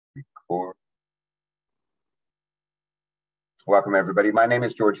Record. Welcome, everybody. My name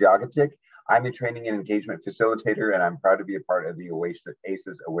is George Yagetic. I'm the Training and Engagement Facilitator, and I'm proud to be a part of the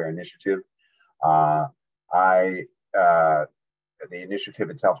ACEs Aware Initiative. The initiative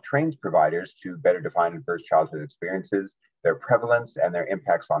itself trains providers to better define adverse childhood experiences, their prevalence, and their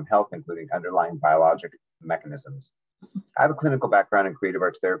impacts on health, including underlying biologic mechanisms. I have a clinical background in creative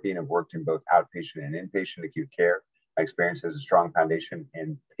arts therapy and have worked in both outpatient and inpatient acute care. My experience has a strong foundation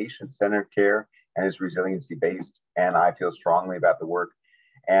in patient-centered care and is resiliency-based, and I feel strongly about the work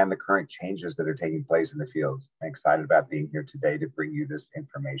and the current changes that are taking place in the field. I'm excited about being here today to bring you this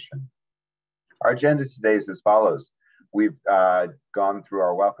information. Our agenda today is as follows. We've gone through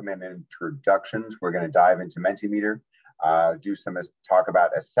our welcome and introductions. We're going to dive into Mentimeter, do some talk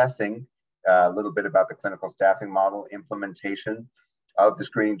about assessing, a little bit about the clinical staffing model, implementation of the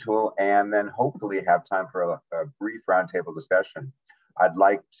screening tool, and then hopefully have time for a brief roundtable discussion. I'd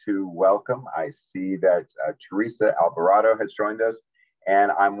like to welcome, I see that Teresa Alvarado has joined us,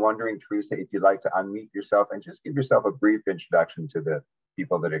 and I'm wondering, Teresa, if you'd like to unmute yourself and just give yourself a brief introduction to the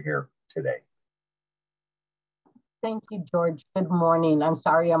people that are here today. Thank you, George. Good morning. I'm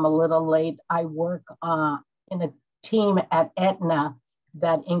sorry I'm a little late. I work in a team at Aetna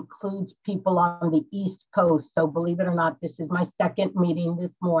that includes people on the East Coast. So believe it or not, this is my second meeting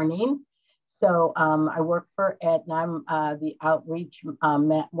this morning. So I work for Aetna. I'm the outreach,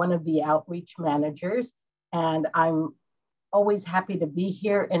 one of the outreach managers, and I'm always happy to be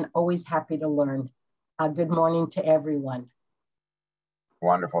here and always happy to learn. Good morning to everyone.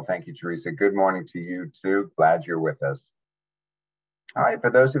 Wonderful. Thank you, Teresa. Good morning to you too. Glad you're with us. All right. For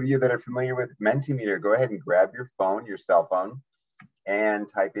those of you that are familiar with Mentimeter, go ahead and grab your phone, your cell phone, and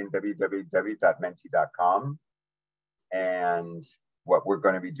type in www.menti.com. And what we're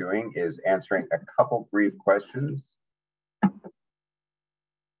going to be doing is answering a couple brief questions.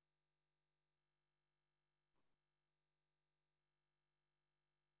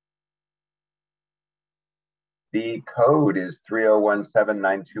 The code is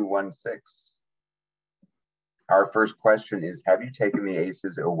 30179216. Our first question is, have you taken the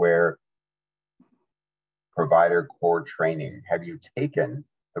ACEs Aware Provider Core Training? Have you taken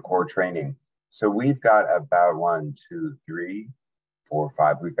the core training? So we've got about 1, 2, 3, 4,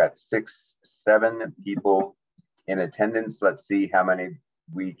 5. We've got 6, 7 people in attendance. Let's see how many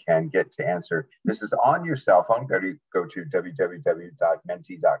we can get to answer. This is on your cell phone. Go to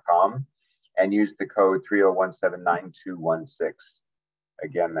www.menti.com. and use the code 30179216.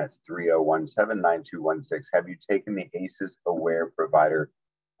 Again, that's 30179216. Have you taken the ACEs Aware Provider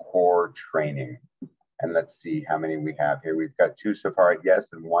Core Training? And let's see how many we have here. We've got 2 so far at yes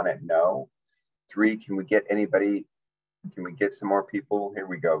and 1 at no. 3, can we get anybody? Can we get some more people? Here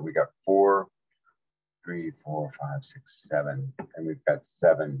we go. We got 4, 3, 4, 5, 6, 7. And we've got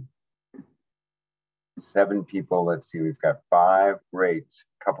 7 people. Let's see, we've got 5. Great.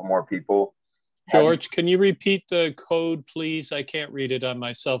 A couple more people. George, can you repeat the code, please? I can't read it on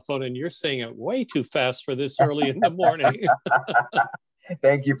my cell phone, and you're saying it way too fast for this early in the morning.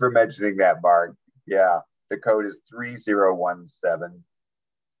 Thank you for mentioning that, Mark. Yeah, the code is 3017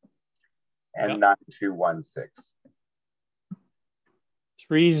 and 9216.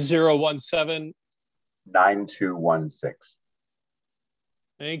 3017. 9216.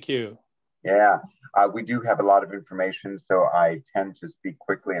 Thank you. Yeah, we do have a lot of information, so I tend to speak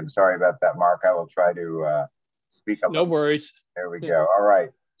quickly. I'm sorry about that, Mark. I will try to speak up. No worries. There we go. All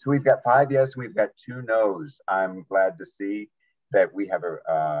right. So we've got 5 yes, and we've got 2 no's. I'm glad to see that we have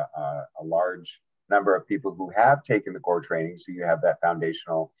a large number of people who have taken the core training, so you have that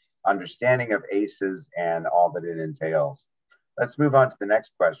foundational understanding of ACEs and all that it entails. Let's move on to the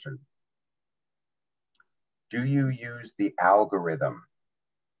next question. Do you use the algorithm?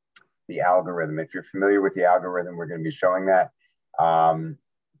 The algorithm. If you're familiar with the algorithm, we're going to be showing that.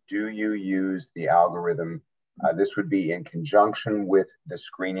 Do you use the algorithm? This would be in conjunction with the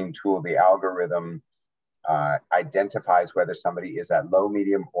screening tool. The algorithm identifies whether somebody is at low,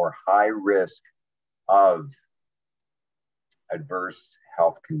 medium, or high risk of adverse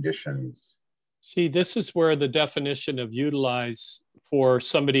health conditions. See, this is where the definition of utilize for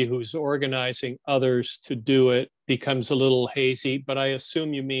somebody who's organizing others to do it becomes a little hazy, but I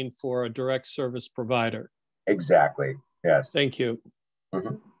assume you mean for a direct service provider. Exactly, yes. Thank you.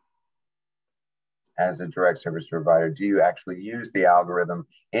 Mm-hmm. As a direct service provider, do you actually use the algorithm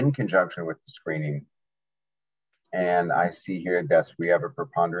in conjunction with the screening? And I see here, yes, we have a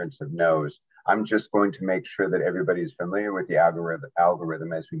preponderance of no's. I'm just going to make sure that everybody is familiar with the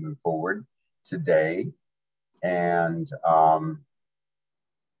algorithm as we move forward today. And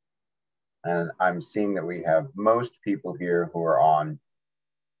I'm seeing that we have most people here who are on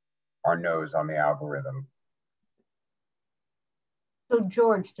or no's on the algorithm. So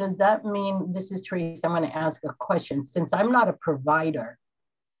George, does that mean, this is Teresa, I'm going to ask a question. Since I'm not a provider,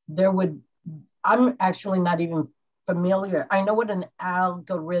 I'm actually not even familiar. I know what an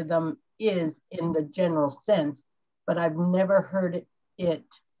algorithm is in the general sense, but I've never heard it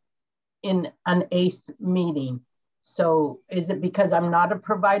in an ACE meeting. So is it because I'm not a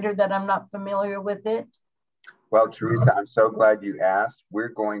provider that I'm not familiar with it? Well, Teresa, I'm so glad you asked. We're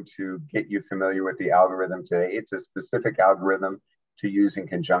going to get you familiar with the algorithm today. It's a specific algorithm to use in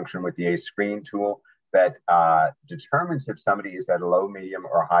conjunction with the ACE screening tool that determines if somebody is at a low, medium,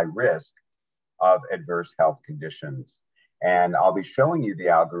 or high risk of adverse health conditions. And I'll be showing you the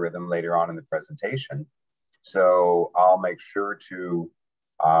algorithm later on in the presentation. So I'll make sure to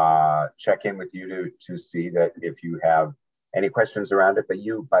check in with you to see that if you have any questions around it, but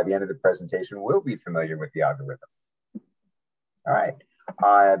you, by the end of the presentation, will be familiar with the algorithm. All right,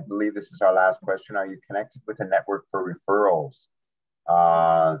 I believe this is our last question. Are you connected with a network for referrals?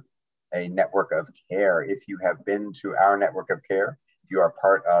 A network of care. If you have been to our network of care, if you are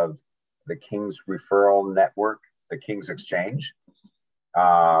part of the King's Referral Network, the King's Exchange,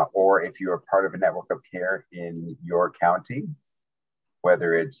 or if you are part of a network of care in your county,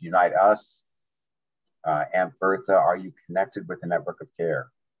 whether it's Unite Us, Aunt Bertha, are you connected with a network of care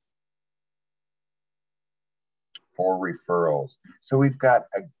for referrals? So we've got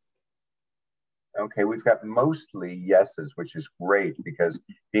we've got mostly yeses, which is great because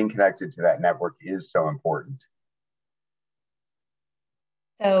being connected to that network is so important.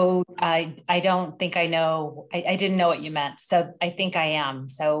 So I don't think I know, I didn't know what you meant. So I think I am.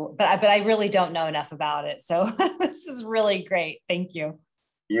 So, but I really don't know enough about it. So this is really great. Thank you.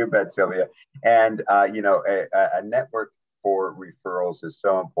 You bet, Sylvia. And, you know, a network for referrals is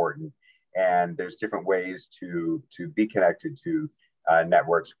so important. And there's different ways to be connected to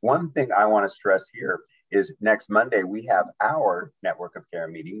networks. One thing I want to stress here is next Monday, we have our network of care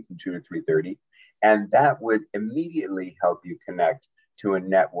meeting from 2 to 3:30. And that would immediately help you connect to a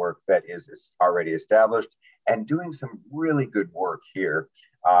network that is already established and doing some really good work here,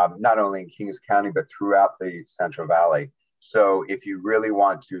 not only in Kings County, but throughout the Central Valley. So if you really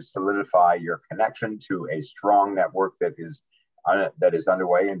want to solidify your connection to a strong network that is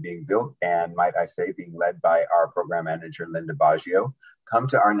underway and being built, and might I say, being led by our program manager, Linda Baggio, come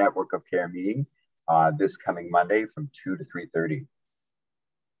to our network of care meeting this coming Monday from 2 to 3:30.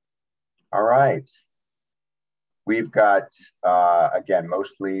 All right. We've got, again,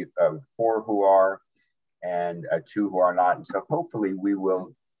 mostly 4 who are and 2 who are not. And so hopefully we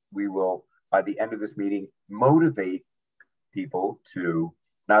will, by the end of this meeting, motivate people to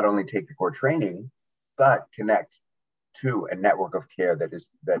not only take the core training, but connect to a network of care that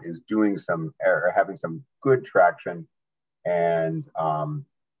is doing some, or having some good traction and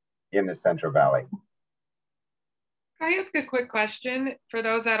in the Central Valley. Can I ask a quick question for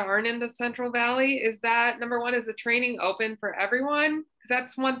those that aren't in the Central Valley? Is that, number one, is the training open for everyone? Because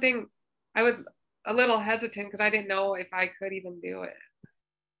that's one thing I was a little hesitant because I didn't know if I could even do it.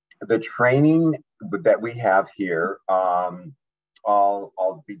 The training that we have here,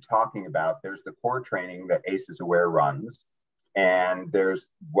 I'll be talking about. There's the core training that ACEs Aware runs, and there's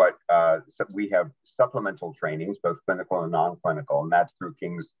what so we have supplemental trainings, both clinical and non-clinical, and that's through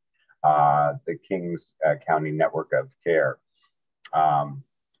the Kings County Network of Care.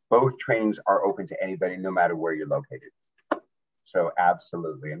 Both trainings are open to anybody, no matter where you're located. So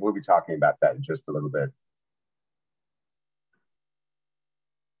absolutely, and we'll be talking about that in just a little bit.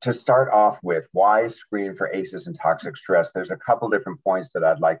 To start off with, why screen for ACEs and toxic stress? There's a couple different points that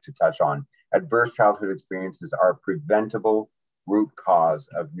I'd like to touch on. Adverse childhood experiences are a preventable root cause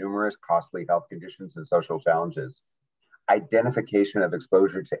of numerous costly health conditions and social challenges. Identification of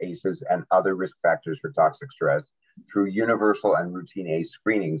exposure to ACEs and other risk factors for toxic stress through universal and routine ACE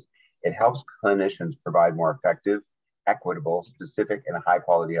screenings, it helps clinicians provide more effective, equitable, specific, and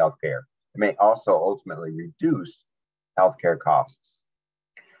high-quality healthcare. It may also ultimately reduce healthcare costs.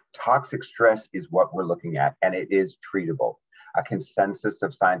 Toxic stress is what we're looking at, and it is treatable. A consensus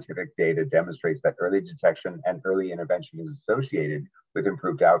of scientific data demonstrates that early detection and early intervention is associated with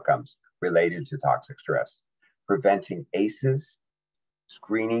improved outcomes related to toxic stress. Preventing ACEs,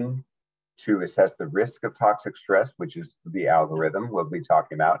 screening to assess the risk of toxic stress, which is the algorithm we'll be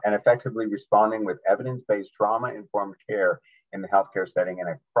talking about, and effectively responding with evidence-based trauma-informed care in the healthcare setting and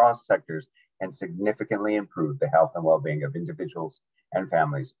across sectors can significantly improve the health and well-being of individuals and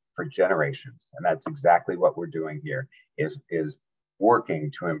families for generations. And that's exactly what we're doing here, is working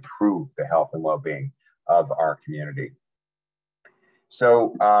to improve the health and well-being of our community.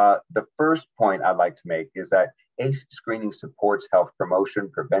 So the first point I'd like to make is that ACE screening supports health promotion,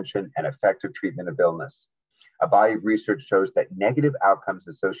 prevention, and effective treatment of illness. A body of research shows that negative outcomes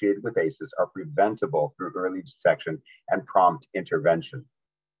associated with ACEs are preventable through early detection and prompt intervention.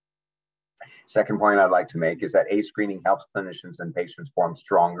 Second point I'd like to make is that ACE screening helps clinicians and patients form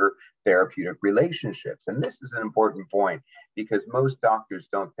stronger therapeutic relationships. And this is an important point because most doctors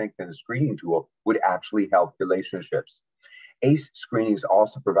don't think that a screening tool would actually help relationships. ACE screenings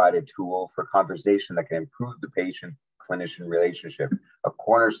also provide a tool for conversation that can improve the patient-clinician relationship, a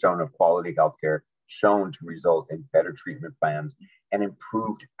cornerstone of quality healthcare shown to result in better treatment plans and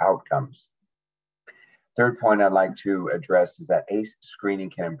improved outcomes. Third point I'd like to address is that ACE screening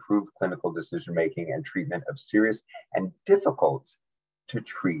can improve clinical decision-making and treatment of serious and difficult to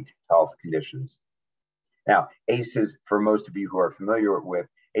treat health conditions. Now, ACEs, for most of you who are familiar with,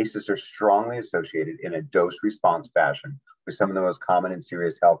 ACEs are strongly associated in a dose-response fashion with some of the most common and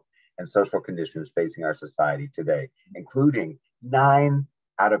serious health and social conditions facing our society today, including 9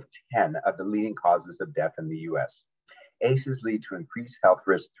 out of 10 of the leading causes of death in the US. ACEs lead to increased health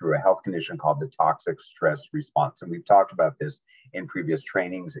risk through a health condition called the toxic stress response. And we've talked about this in previous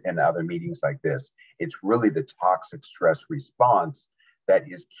trainings and other meetings like this. It's really the toxic stress response that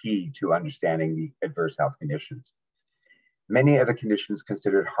is key to understanding the adverse health conditions. Many of the conditions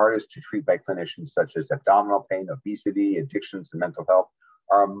considered hardest to treat by clinicians, such as abdominal pain, obesity, addictions, and mental health,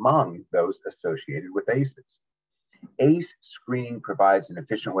 are among those associated with ACEs. ACE screening provides an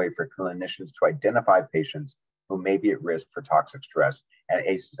efficient way for clinicians to identify patients who may be at risk for toxic stress and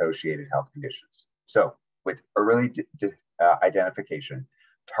ACE-associated health conditions. So with early identification,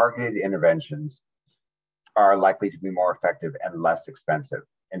 targeted interventions are likely to be more effective and less expensive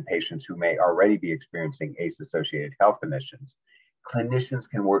in patients who may already be experiencing ACE-associated health conditions. Clinicians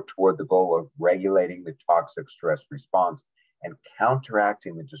can work toward the goal of regulating the toxic stress response and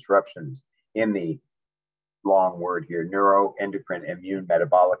counteracting the disruptions in the long word here, neuroendocrine, immune,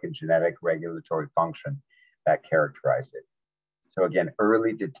 metabolic, and genetic regulatory function that characterize it. So again,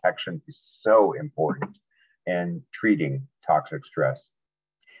 early detection is so important in treating toxic stress.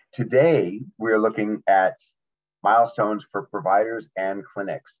 Today, we're looking at milestones for providers and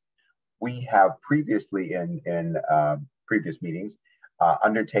clinics. We have previously in previous meetings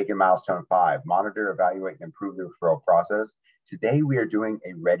undertaken milestone 5, monitor, evaluate, and improve the referral process. Today, we are doing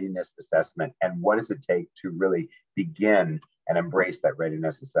a readiness assessment. And what does it take to really begin and embrace that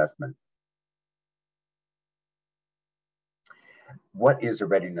readiness assessment? What is a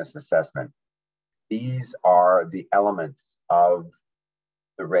readiness assessment? These are the elements of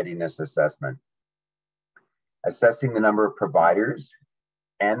the readiness assessment. Assessing the number of providers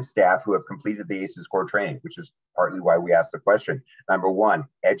and staff who have completed the ACEs core training, which is partly why we asked the question. Number 1,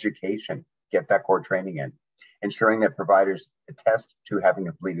 education, get that core training in. Ensuring that providers attest to having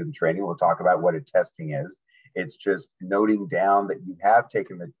completed the training. We'll talk about what attesting is. It's just noting down that you have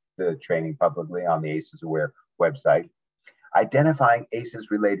taken the training publicly on the ACEs Aware website. Identifying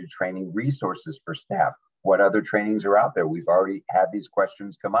ACEs related training resources for staff. What other trainings are out there? We've already had these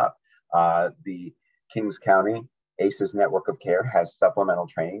questions come up. The Kings County ACEs Network of Care has supplemental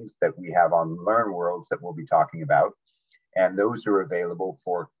trainings that we have on Learn Worlds that we'll be talking about. And those are available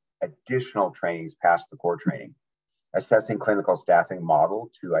for additional trainings past the core training. Assessing clinical staffing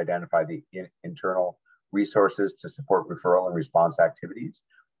model to identify the internal resources to support referral and response activities.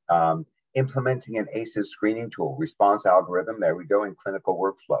 Implementing an ACEs screening tool, response algorithm, there we go, in clinical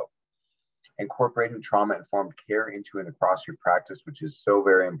workflow. Incorporating trauma-informed care into and across your practice, which is so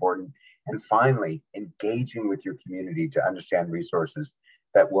very important. And finally, engaging with your community to understand resources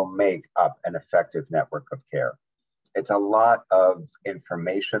that will make up an effective network of care. It's a lot of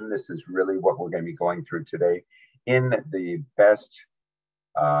information. This is really what we're going to be going through today in the best,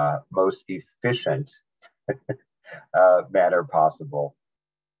 most efficient manner possible.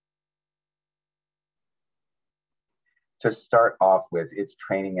 To start off with, it's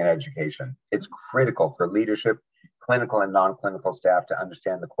training and education. It's critical for leadership, clinical and non-clinical staff to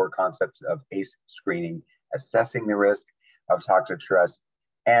understand the core concepts of ACE screening, assessing the risk of toxic stress,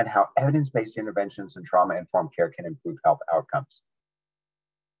 and how evidence-based interventions and trauma-informed care can improve health outcomes.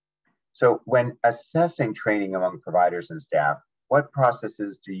 So when assessing training among providers and staff, what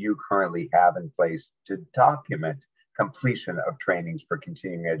processes do you currently have in place to document completion of trainings for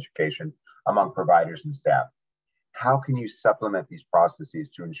continuing education among providers and staff? How can you supplement these processes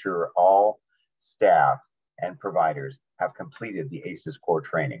to ensure all staff and providers have completed the ACEs core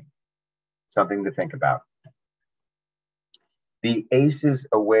training? Something to think about. The ACEs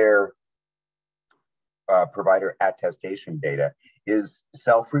Aware provider attestation data is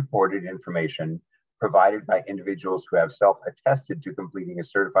self-reported information provided by individuals who have self-attested to completing a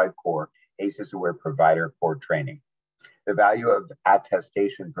certified core ACEs-aware provider core training. The value of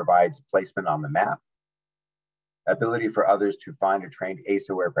attestation provides placement on the map, ability for others to find a trained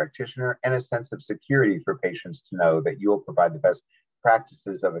ACE-aware practitioner, and a sense of security for patients to know that you will provide the best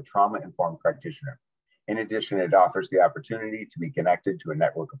practices of a trauma-informed practitioner. In addition, it offers the opportunity to be connected to a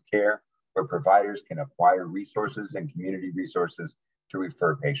network of care where providers can acquire resources and community resources to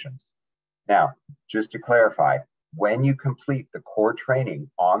refer patients. Now, just to clarify, when you complete the core training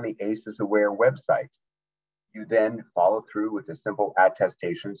on the ACEs-aware website, you then follow through with a simple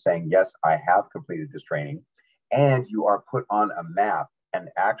attestation saying, yes, I have completed this training, and you are put on a map, an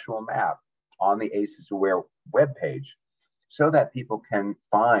actual map on the ACEs-aware webpage so that people can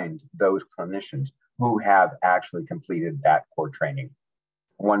find those clinicians who have actually completed that core training,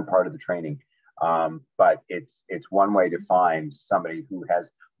 one part of the training. But it's one way to find somebody who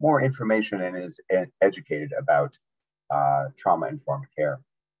has more information and is educated about trauma-informed care.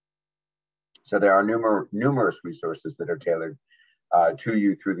 So there are numerous resources that are tailored to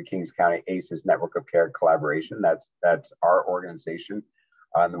you through the Kings County ACEs Network of Care Collaboration. That's our organization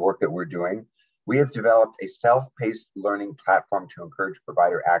and the work that we're doing. We have developed a self-paced learning platform to encourage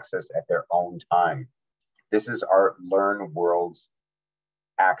provider access at their own time. This is our Learn Worlds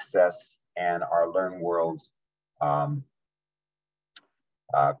access and our Learn Worlds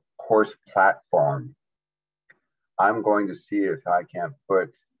course platform. I'm going to see if I can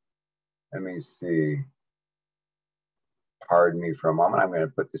put, let me see. Pardon me for a moment. I'm going to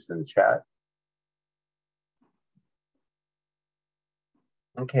put this in the chat.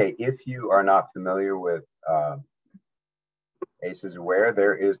 Okay, if you are not familiar with ACEs Aware,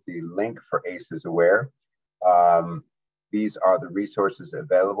 there is the link for ACEs Aware. These are the resources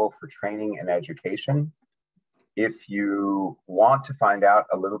available for training and education. If you want to find out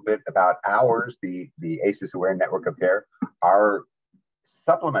a little bit about ours, the ACEs Aware Network of Care, our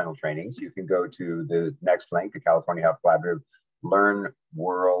supplemental trainings, you can go to the next link, the California Health Collaborative Learn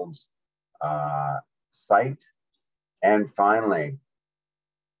Worlds site. And finally,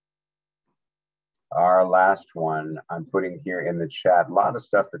 our last one I'm putting here in the chat, a lot of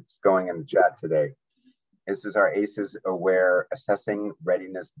stuff that's going in the chat today. This is our ACEs Aware Assessing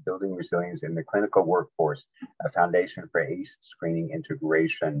Readiness, Building Resilience in the Clinical Workforce, a foundation for ACE screening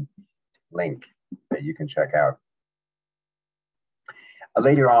integration link that you can check out.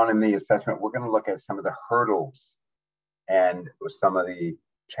 Later on in the assessment, we're going to look at some of the hurdles and some of the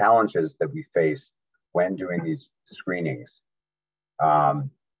challenges that we face when doing these screenings.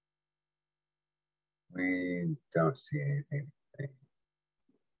 We don't see anything in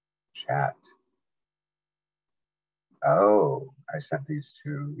chat. Oh, I sent these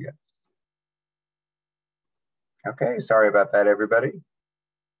to, yes. Okay, sorry about that, everybody.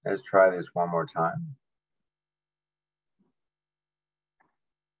 Let's try this one more time.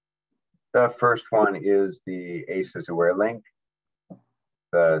 The first one is the ACEs Aware link.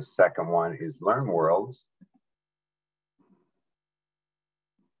 The second one is Learn Worlds.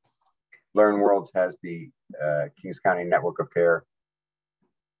 Learn Worlds has the Kings County Network of Care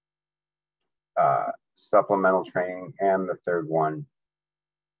supplemental training, and the third one,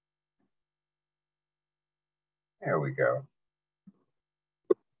 there we go,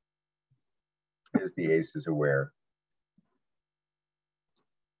 is the ACEs Aware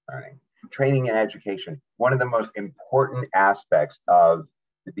learning. Training and education, one of the most important aspects of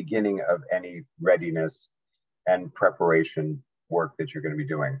the beginning of any readiness and preparation work that you're going to be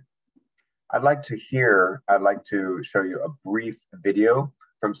doing. I'd like to show you a brief video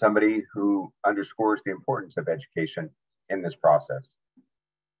from somebody who underscores the importance of education in this process.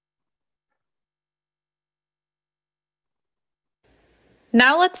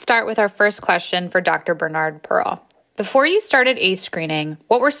 Now let's start with our first question for Dr. Bernard Pearl. Before you started ACE screening,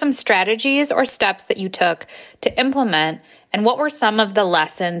 what were some strategies or steps that you took to implement, and what were some of the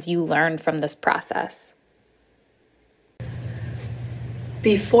lessons you learned from this process?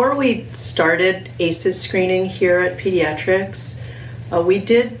 Before we started ACEs screening here at Pediatrics, we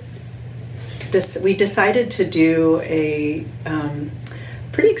decided to do a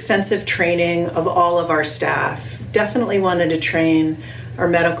pretty extensive training of all of our staff. Definitely wanted to train our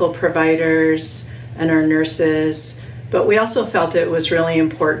medical providers and our nurses, but we also felt it was really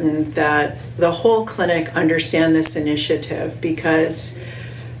important that the whole clinic understand this initiative, because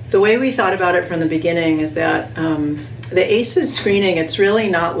the way we thought about it from the beginning is that the ACEs screening, it's really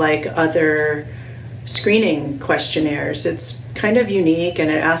not like other screening questionnaires. It's kind of unique and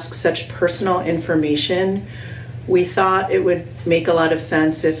it asks such personal information. We thought it would make a lot of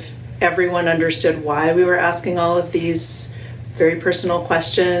sense if everyone understood why we were asking all of these very personal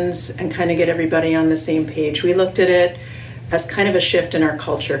questions, and kind of get everybody on the same page. We looked at it as kind of a shift in our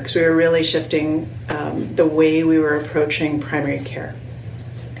culture because we were really shifting the way we were approaching primary care.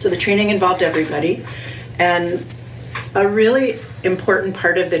 So the training involved everybody, and a really important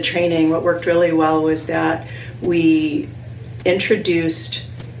part of the training, what worked really well, was that we introduced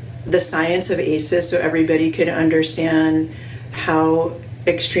the science of ACEs so everybody could understand how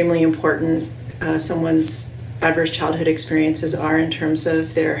extremely important someone's adverse childhood experiences are in terms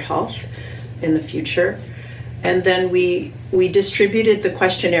of their health in the future. And then we distributed the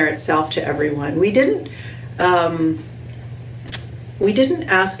questionnaire itself to everyone. We didn't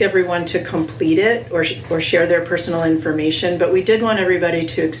ask everyone to complete it or share their personal information, but we did want everybody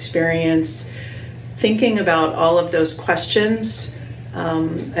to experience thinking about all of those questions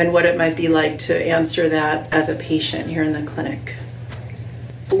and what it might be like to answer that as a patient here in the clinic.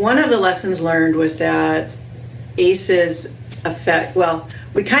 One of the lessons learned was that ACEs affect, well,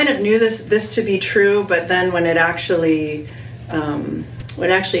 we kind of knew this to be true, but then when it actually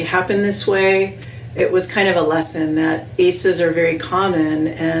happened this way, it was kind of a lesson that ACEs are very common,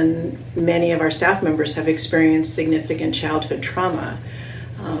 and many of our staff members have experienced significant childhood trauma.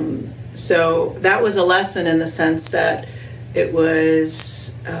 So that was a lesson in the sense that it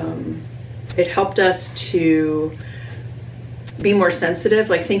was, it helped us to be more sensitive,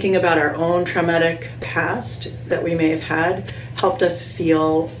 like thinking about our own traumatic past that we may have had, helped us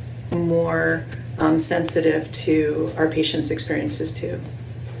feel more sensitive to our patients' experiences too.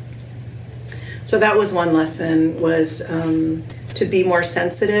 So that was one lesson, was to be more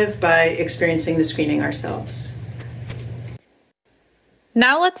sensitive by experiencing the screening ourselves.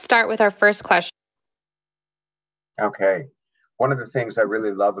 Now let's start with our first question. Okay. One of the things I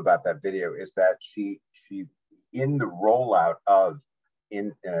really love about that video is that she in the rollout of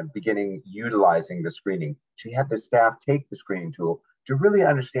beginning utilizing the screening, she had the staff take the screening tool to really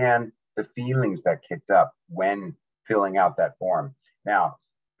understand the feelings that kicked up when filling out that form. Now,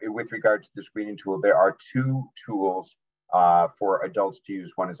 with regard to the screening tool, there are two tools for adults to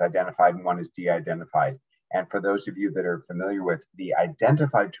use. One is identified and one is de-identified. And for those of you that are familiar with the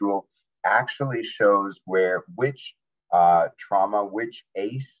identified tool, actually shows which trauma, which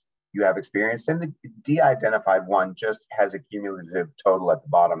ACE you have experienced, and the de-identified one just has a cumulative total at the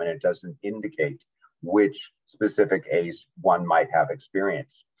bottom, and it doesn't indicate which specific ACE one might have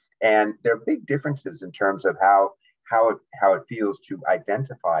experienced. And there are big differences in terms of how it feels to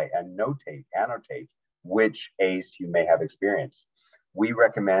identify and annotate which ACE you may have experienced. We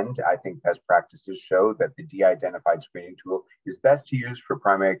recommend, I think best practices show that the de-identified screening tool is best to use for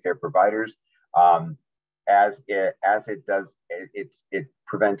primary care providers. As it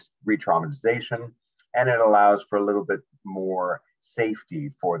prevents re-traumatization, and it allows for a little bit more safety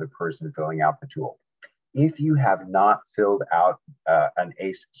for the person filling out the tool. If you have not filled out an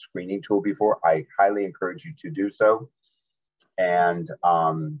ACE screening tool before, I highly encourage you to do so. And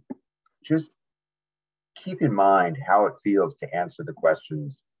just keep in mind how it feels to answer the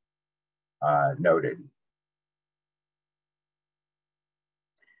questions noted.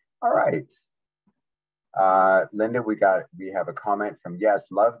 All right. Linda, we have a comment from yes,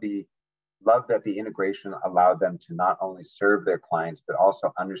 love that the integration allowed them to not only serve their clients, but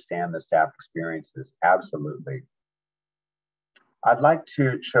also understand the staff experiences. Absolutely. I'd like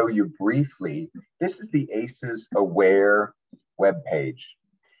to show you briefly, this is the ACEs Aware webpage.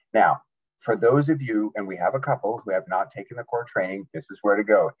 Now, for those of you, and we have a couple who have not taken the core training, this is where to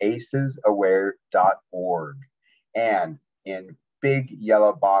go, acesaware.org. And in big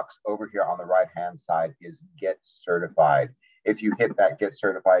yellow box over here on the right-hand side is Get Certified. If you hit that Get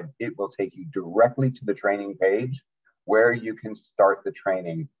Certified, it will take you directly to the training page where you can start the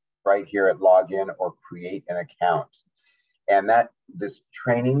training right here at Login or Create an Account. And this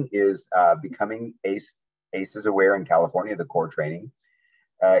training is becoming ACEs Aware in California, the core training.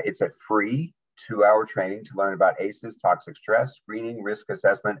 It's a free 2-hour training to learn about ACEs, toxic stress, screening, risk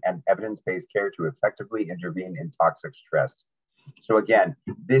assessment, and evidence-based care to effectively intervene in toxic stress. So again,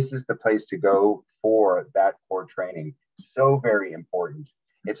 this is the place to go for that core training. So very important.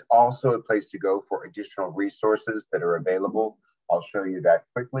 It's also a place to go for additional resources that are available. I'll show you that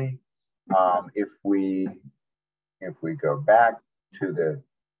quickly. If we go back to the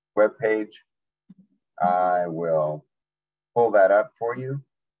webpage, I will pull that up for you.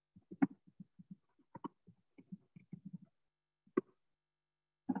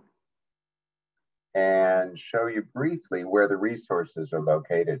 And show you briefly where the resources are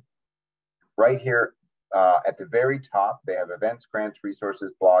located. Right here at the very top, they have events, grants,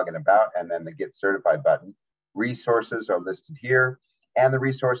 resources, blog, and about, and then the Get Certified button. Resources are listed here, and the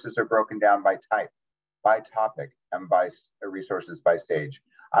resources are broken down by type. by topic and by resources by stage.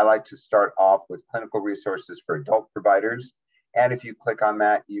 I like to start off with clinical resources for adult providers. And if you click on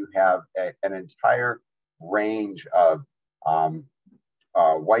that, you have an entire range of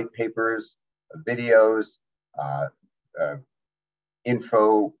white papers, videos,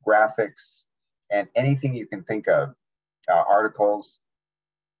 infographics, and anything you can think of, articles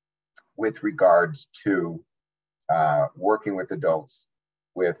with regards to working with adults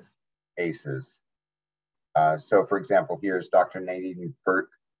with ACEs. So for example, here's Dr. Nadine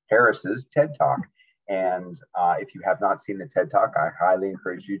Burke-Harris's TED Talk. And if you have not seen the TED Talk, I highly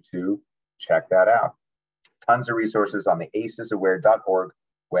encourage you to check that out. Tons of resources on the acesaware.org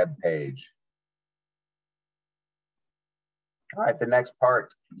webpage. All right, the next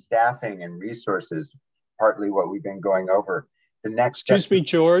part, staffing and resources, partly what we've been going over. The next— Excuse me,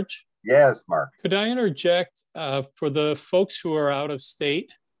 George. Yes, Mark. Could I interject for the folks who are out of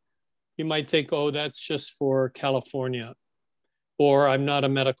state? You might think, oh, that's just for California, or I'm not a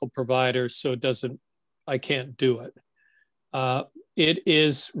medical provider, so I can't do it. It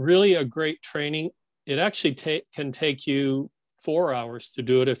is really a great training. It actually can take you 4 hours to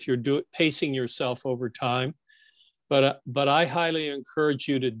do it if you're pacing yourself over time. But I highly encourage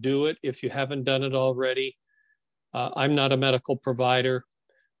you to do it if you haven't done it already. I'm not a medical provider,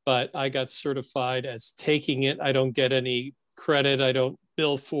 but I got certified as taking it. I don't get any credit. I don't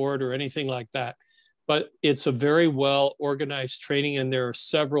bill for it or anything like that. But it's a very well organized training, and there are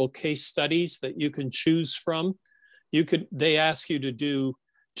several case studies that you can choose from. They ask you to do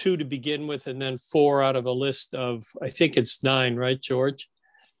 2 to begin with, and then 4 out of a list of, I think it's 9, right, George?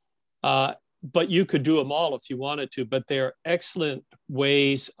 But you could do them all if you wanted to, but they're excellent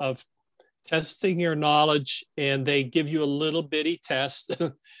ways of testing your knowledge, and they give you a little bitty test.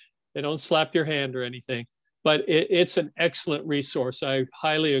 They don't slap your hand or anything, but it's an excellent resource. I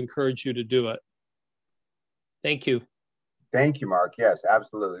highly encourage you to do it. Thank you. Thank you, Mark. Yes,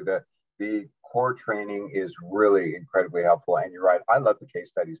 absolutely. The core training is really incredibly helpful. And you're right, I love the case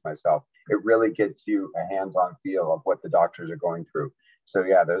studies myself. It really gets you a hands-on feel of what the doctors are going through. So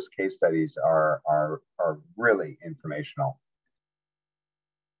yeah, those case studies are really informational.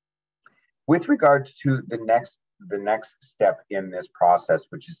 With regards to the next step in this process,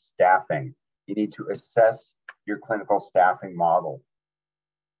 which is staffing, you need to assess your clinical staffing model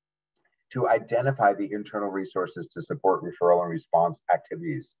to identify the internal resources to support referral and response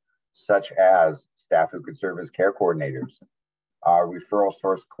activities, such as staff who could serve as care coordinators, referral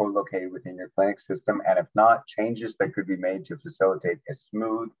source co-located within your clinic system, and if not, changes that could be made to facilitate a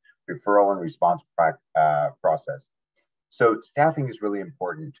smooth referral and response process. So staffing is really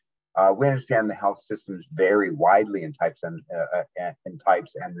important. We understand the health systems vary widely in types and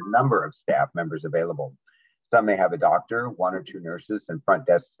the number of staff members available. Some may have a doctor, 1 or 2 nurses, and front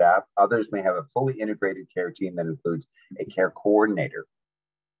desk staff. Others may have a fully integrated care team that includes a care coordinator,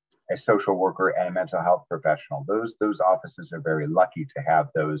 a social worker, and a mental health professional. Those offices are very lucky to have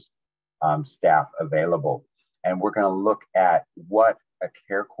those staff available. And we're going to look at what a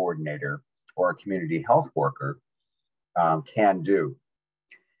care coordinator or a community health worker can do.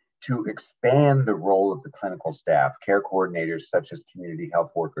 To expand the role of the clinical staff, care coordinators such as community health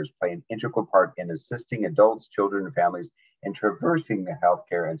workers play an integral part in assisting adults, children, and families in traversing the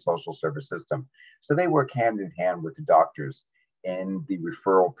healthcare and social service system. So they work hand in hand with the doctors in the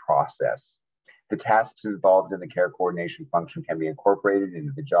referral process. The tasks involved in the care coordination function can be incorporated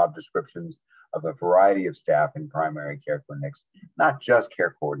into the job descriptions of a variety of staff in primary care clinics, not just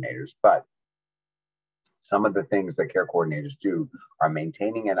care coordinators, but some of the things that care coordinators do are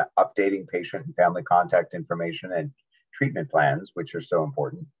maintaining and updating patient and family contact information and treatment plans, which are so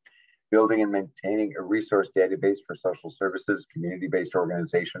important, building and maintaining a resource database for social services, community-based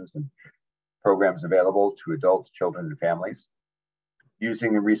organizations, and programs available to adults, children, and families,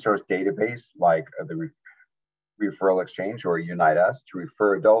 using a resource database like the Referral Exchange or Unite Us to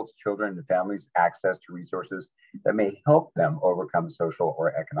refer adults, children, and families access to resources that may help them overcome social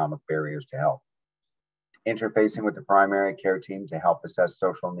or economic barriers to health. Interfacing with the primary care team to help assess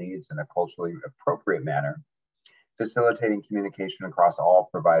social needs in a culturally appropriate manner, facilitating communication across all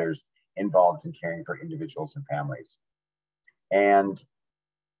providers involved in caring for individuals and families. And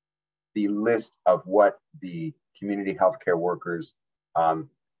the list of what the community healthcare workers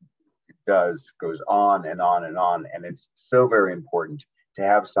does goes on and on and on. And it's so very important to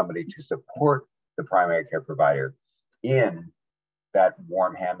have somebody to support the primary care provider in that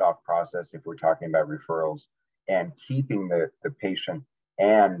warm handoff process, if we're talking about referrals, and keeping the patient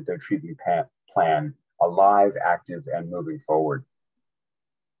and their treatment plan alive, active, and moving forward.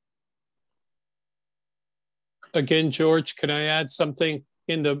 Again, George, can I add something?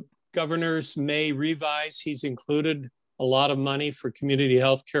 In the governors may revise. He's included a lot of money for community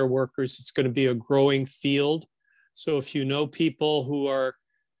healthcare workers. It's going to be a growing field. So if you know people who are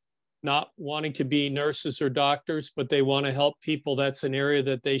not wanting to be nurses or doctors, but they want to help people, that's an area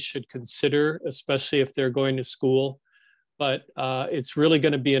that they should consider, especially if they're going to school. But it's really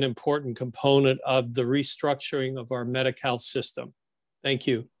going to be an important component of the restructuring of our Medi-Cal system. Thank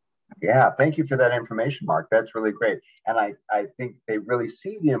you. Yeah, thank you for that information, Mark. That's really great. And I think they really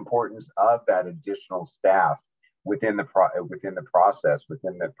see the importance of that additional staff within the process,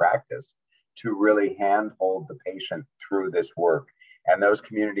 within the practice, to really handhold the patient through this work. And those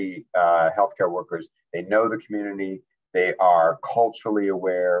community healthcare workers, they know the community, they are culturally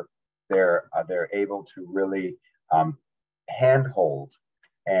aware, they're able to really handhold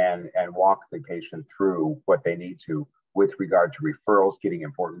and walk the patient through what they need to with regard to referrals, getting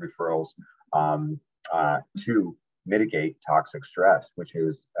important referrals to mitigate toxic stress, which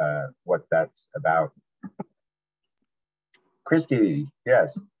is what that's about. Christy,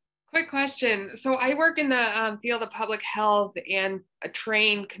 yes. Quick question. So I work in the field of public health and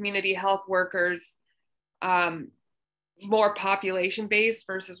train community health workers, more population-based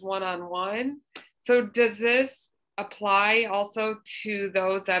versus one-on-one. So does this apply also to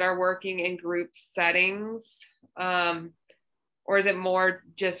those that are working in group settings? Or is it more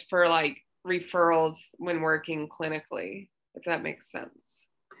just for like referrals when working clinically, if that makes sense?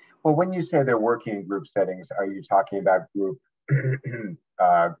 Well, when you say they're working in group settings, are you talking about group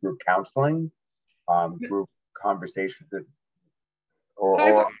counseling, group conversations, or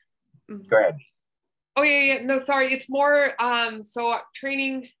go ahead. Oh yeah. No, sorry. It's more so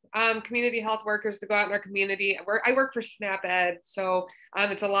training community health workers to go out in our community. I work for SNAP Ed, so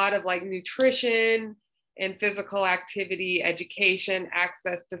it's a lot of like nutrition and physical activity, education,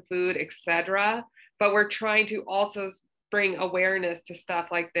 access to food, etc. But we're trying to also bring awareness to stuff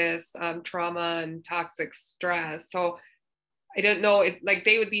like this, trauma and toxic stress. So I don't know if like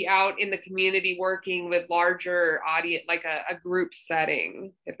they would be out in the community working with larger audience, like a group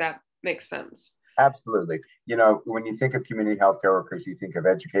setting, if that makes sense. Absolutely. You know, when you think of community healthcare workers, you think of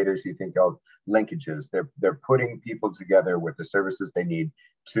educators, you think of linkages. They're putting people together with the services they need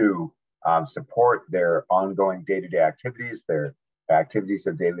to support their ongoing day-to-day activities, their activities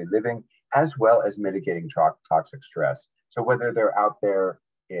of daily living, as well as mitigating toxic stress. So whether they're out there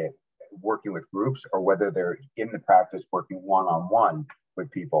working with groups or whether they're in the practice working one-on-one with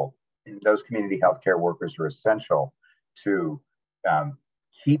people, those community healthcare workers are essential to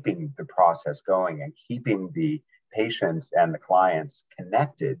keeping the process going and keeping the patients and the clients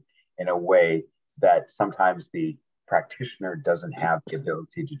connected in a way that sometimes the practitioner doesn't have the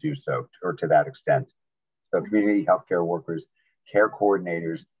ability to do so, or to that extent. So community healthcare workers, care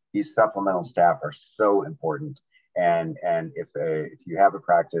coordinators, these supplemental staff are so important. And if you have a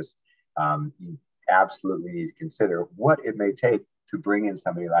practice, you absolutely need to consider what it may take to bring in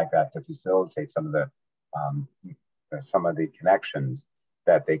somebody like that to facilitate some of the connections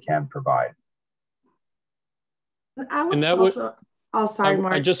that they can provide. And that also, sorry,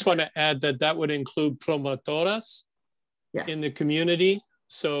 Mark. I just want to add that would include promotoras in the community.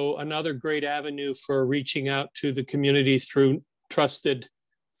 So another great avenue for reaching out to the community through trusted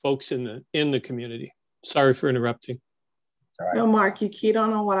folks in the community. Sorry for interrupting. Right. No, Mark, you keyed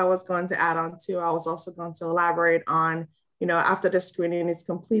on what I was going to add on to. I was also going to elaborate on, after the screening is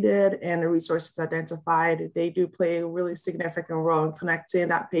completed and the resources identified, they do play a really significant role in connecting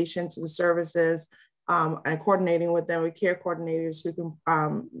that patient to the services and coordinating with them with care coordinators who can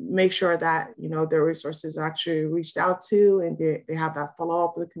make sure that, their resources are actually reached out to, and they have that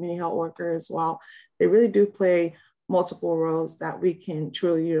follow-up with the community health worker as well. They really do play multiple roles that we can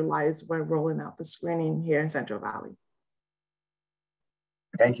truly utilize when rolling out the screening here in Central Valley.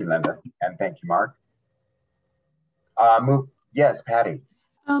 Thank you, Linda, and thank you, Mark. Yes, Patty.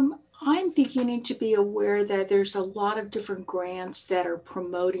 I'm beginning to be aware that there's a lot of different grants that are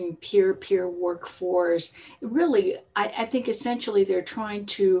promoting peer-to-peer workforce. Really, I think essentially they're trying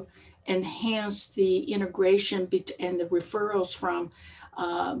to enhance the integration and the referrals from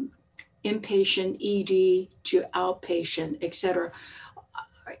inpatient ED to outpatient, et cetera.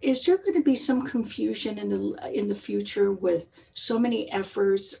 Is there going to be some confusion in the future with so many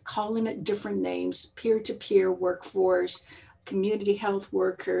efforts, calling it different names, peer-to-peer workforce, community health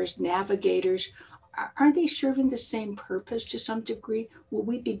workers, navigators? Are they serving the same purpose to some degree? Will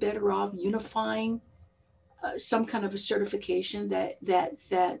we be better off unifying some kind of a certification that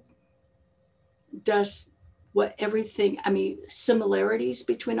does what everything, similarities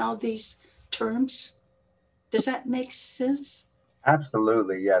between all these terms? Does that make sense?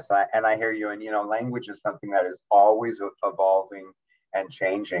 Absolutely, yes. I hear you. And, language is something that is always evolving and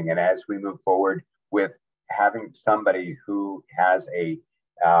changing. And as we move forward with having somebody who has a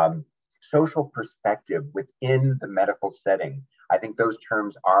social perspective within the medical setting, I think those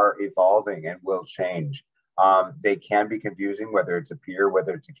terms are evolving and will change. They can be confusing, whether it's a peer,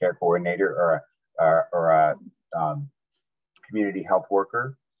 whether it's a care coordinator or a community health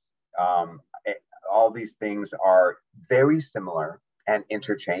worker. All these things are very similar and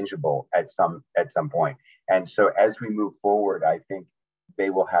interchangeable at some point. And so as we move forward, I think they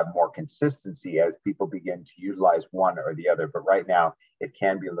will have more consistency as people begin to utilize one or the other. But right now, it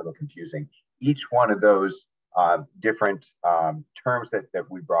can be a little confusing. Each one of those different terms that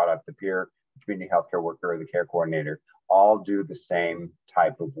we brought up, the peer, community healthcare worker, or the care coordinator, all do the same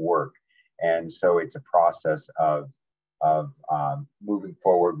type of work. And so it's a process of moving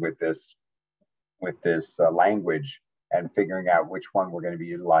forward with this language and figuring out which one we're going to be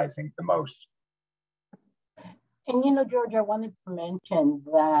utilizing the most. And you know, George, I wanted to mention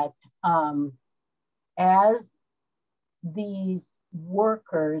that as these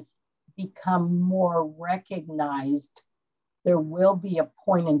workers become more recognized, there will be a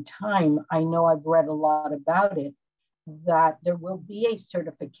point in time, I know I've read a lot about it, that there will be a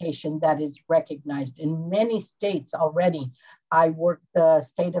certification that is recognized in many states already. I worked the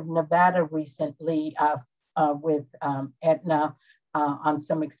state of Nevada recently with Aetna on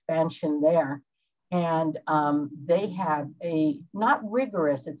some expansion there. And they have a, not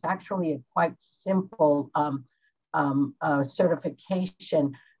rigorous, it's actually a quite simple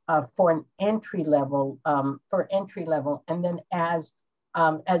certification for an entry level, And then as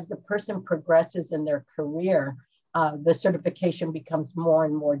the person progresses in their career, the certification becomes more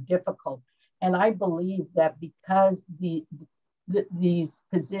and more difficult. And I believe that because these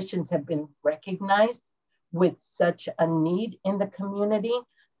positions have been recognized with such a need in the community,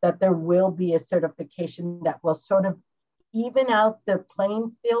 that there will be a certification that will sort of even out the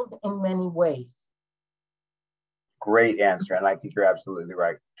playing field in many ways. Great answer. And I think you're absolutely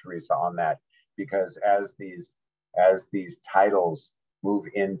right, Teresa, on that, because as these titles move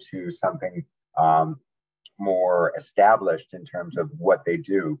into something more established in terms of what they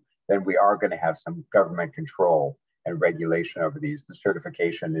do, then we are going to have some government control and regulation over these. The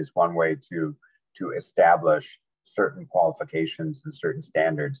certification is one way to establish certain qualifications and certain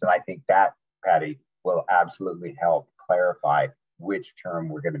standards. And I think that, Patty, will absolutely help clarify which term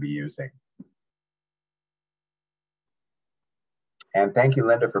we're going to be using. And thank you,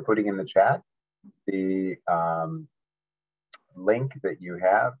 Linda, for putting in the chat the link that you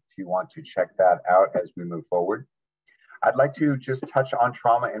have if you want to check that out as we move forward. I'd like to just touch on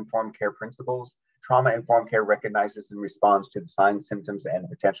trauma-informed care principles. Trauma-informed care recognizes and responds to the signs, symptoms, and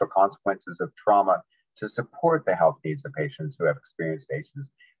potential consequences of trauma to support the health needs of patients who have experienced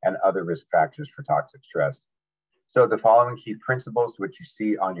ACEs and other risk factors for toxic stress. So the following key principles, which you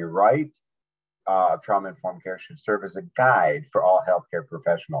see on your right, of trauma-informed care should serve as a guide for all healthcare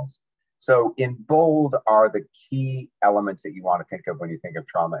professionals. So in bold are the key elements that you want to think of when you think of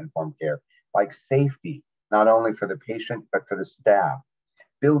trauma-informed care, like safety, not only for the patient, but for the staff,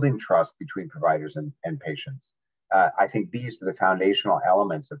 building trust between providers and patients. I think these are the foundational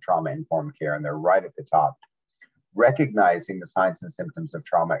elements of trauma-informed care, and they're right at the top. Recognizing the signs and symptoms of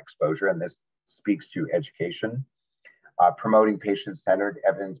trauma exposure, and this speaks to education. Promoting patient-centered,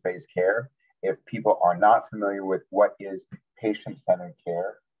 evidence-based care. If people are not familiar with what is patient-centered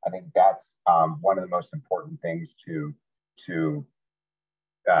care, I think that's one of the most important things to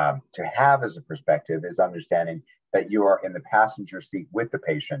have as a perspective, is understanding that you are in the passenger seat with the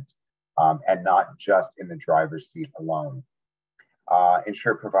patient and not just in the driver's seat alone.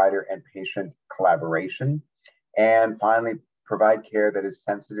 Ensure provider and patient collaboration. And finally, provide care that is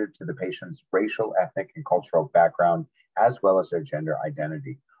sensitive to the patient's racial, ethnic, and cultural background, as well as their gender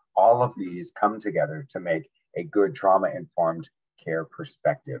identity. All of these come together to make a good trauma-informed care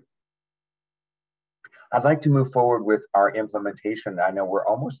perspective. I'd like to move forward with our implementation. I know we're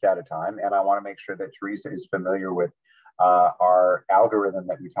almost out of time, and I want to make sure that Teresa is familiar with our algorithm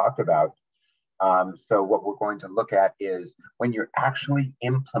that we talked about. So what we're going to look at is when you're actually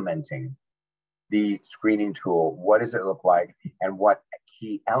implementing the screening tool, what does it look like, and what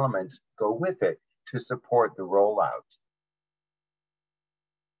key elements go with it to support the rollout.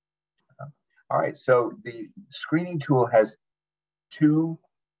 All right, so the screening tool has two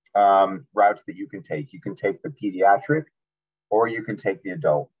routes that you can take. You can take the pediatric, or you can take the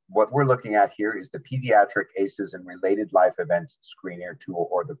adult. What we're looking at here is the pediatric ACEs and related life events screener tool,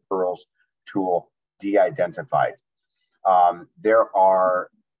 or the PEARLS tool, de-identified. There are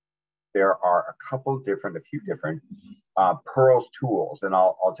a few different PEARLS tools, and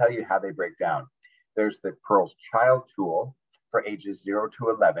I'll tell you how they break down. There's the PEARLS child tool for ages 0 to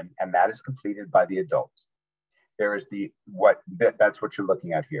 11, and that is completed by the adults. There is that's what you're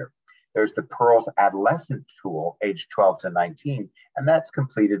looking at here. There's the Pearls Adolescent Tool, age 12 to 19, and that's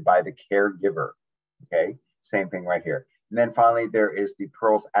completed by the caregiver. Okay, same thing right here. And then finally, there is the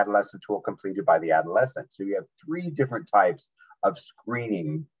Pearls Adolescent Tool completed by the adolescent. So you have 3 different types of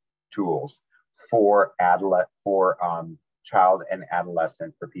screening tools for child and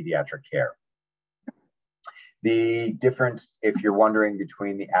adolescent for pediatric care. The difference, if you're wondering,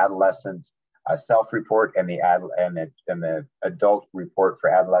 between the adolescent self-report and the adult report for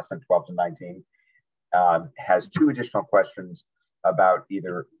adolescent 12 to 19 has 2 additional questions about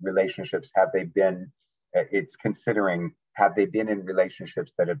either relationships. It's considering, have they been in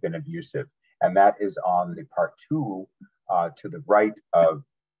relationships that have been abusive? And that is on the part 2 to the right of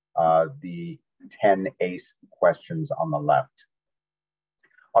the 10 ACE questions on the left.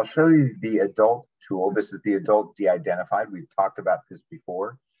 I'll show you the adult tool. This is the adult de-identified. We've talked about this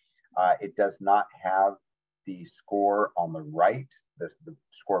before. It does not have the score on the right, the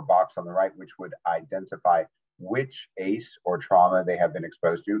score box on the right, which would identify which ACE or trauma they have been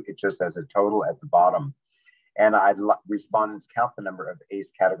exposed to. It just has a total at the bottom. And respondents count the number of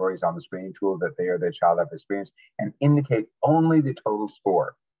ACE categories on the screening tool that they or their child have experienced and indicate only the total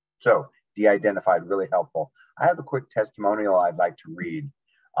score. So de-identified, really helpful. I have a quick testimonial I'd like to read.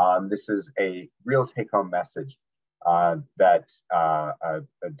 This is a real take-home message that a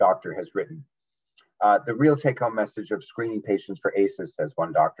doctor has written. The real take-home message of screening patients for ACEs, says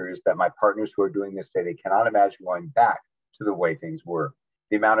one doctor, is that my partners who are doing this say they cannot imagine going back to the way things were.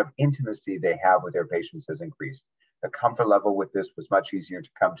 The amount of intimacy they have with their patients has increased. The comfort level with this was much easier to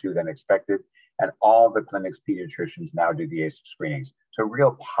come to than expected, and all the clinic's pediatricians now do the ACE screenings. So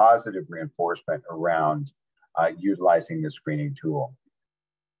real positive reinforcement around utilizing the screening tool.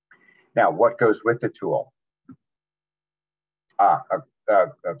 Now, what goes with the tool?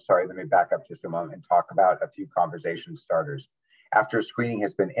 Sorry, let me back up just a moment and talk about a few conversation starters. After screening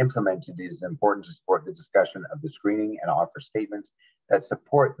has been implemented, it is important to support the discussion of the screening and offer statements that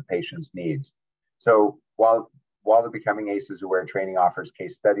support the patient's needs. So while the Becoming ACEs Aware training offers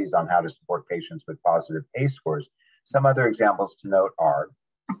case studies on how to support patients with positive ACE scores, some other examples to note are,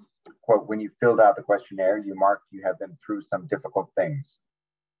 quote, when you filled out the questionnaire, you marked you have been through some difficult things.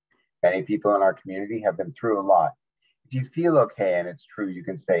 Many people in our community have been through a lot. If you feel okay and it's true, you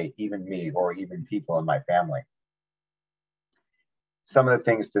can say even me or even people in my family. Some of the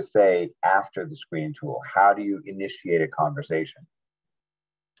things to say after the screening tool. How do you initiate a conversation?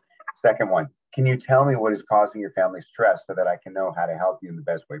 Second one, can you tell me what is causing your family stress so that I can know how to help you in the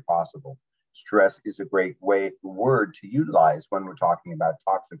best way possible? Stress is a great word to utilize when we're talking about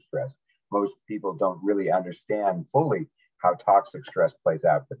toxic stress. Most people don't really understand fully how toxic stress plays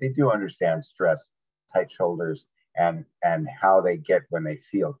out, but they do understand stress, tight shoulders, and how they get when they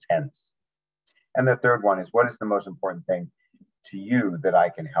feel tense. And the third one is, what is the most important thing to you that I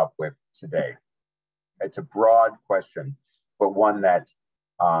can help with today? It's a broad question, but one that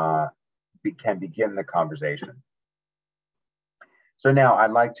can begin the conversation. So now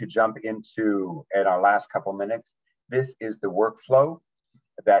I'd like to jump into, in our last couple minutes, this is the workflow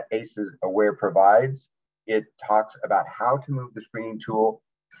that ACEs Aware provides. It talks about how to move the screening tool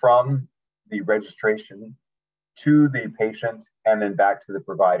from the registration to the patient and then back to the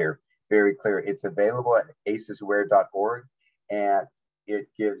provider. Very clear. It's available at acesaware.org, and it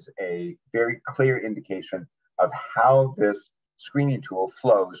gives a very clear indication of how this screening tool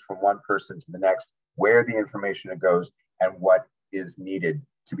flows from one person to the next, where the information goes, and what is needed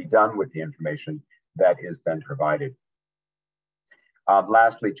to be done with the information that is then provided.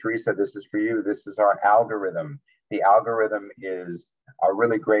 Lastly, Teresa, this is for you. This is our algorithm. The algorithm is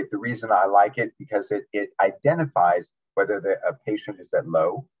really great. The reason I like it, because it identifies whether a patient is at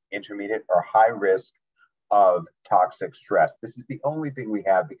low, intermediate, or high risk of toxic stress. This is the only thing we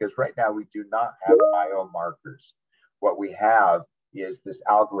have, because right now we do not have biomarkers. What we have is this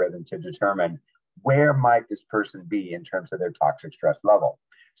algorithm to determine where might this person be in terms of their toxic stress level.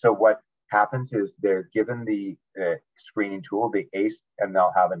 So what happens is they're given the screening tool, the ACE, and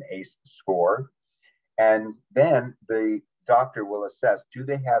they'll have an ACE score. And then the doctor will assess, do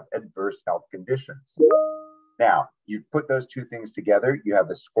they have adverse health conditions? Now, you put those two things together, you have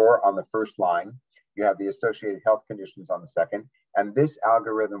the score on the first line, you have the associated health conditions on the second, and this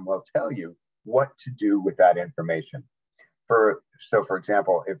algorithm will tell you what to do with that information. So for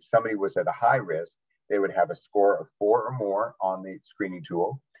example, if somebody was at a high risk, they would have a score of 4 or more on the screening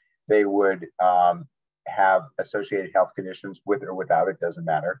tool. They would have associated health conditions with or without, it doesn't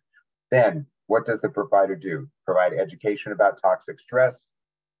matter. Then what does the provider do? Provide education about toxic stress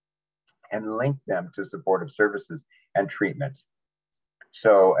and link them to supportive services. and treatment.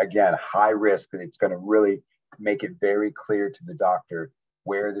 So again, high risk, and it's going to really make it very clear to the doctor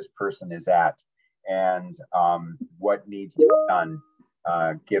where this person is at and what needs to be done,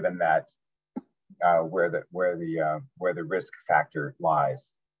 given that where the risk factor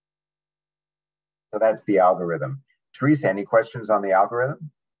lies. So that's the algorithm. Teresa, any questions on the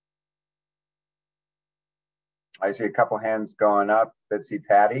algorithm? I see a couple hands going up. Let's see,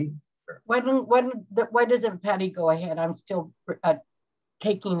 Patty. Why doesn't Patty go ahead? I'm still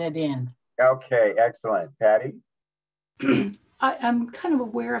taking it in. Okay, excellent. Patty? I'm kind of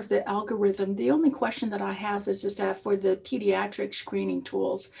aware of the algorithm. The only question that I have is that for the pediatric screening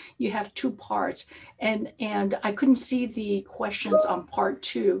tools, you have two parts, and I couldn't see the questions on part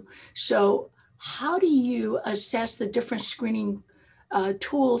 2. So how do you assess the different screening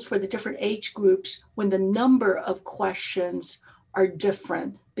tools for the different age groups when the number of questions are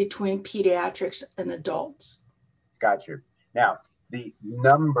different between pediatrics and adults? Got you. Now, the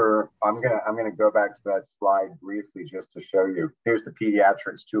number, I'm gonna go back to that slide briefly just to show you. Here's the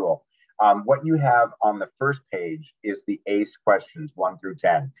pediatrics tool. What you have on the first page is the ACE questions 1 through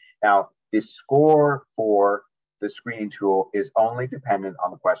 10. Now, the score for the screening tool is only dependent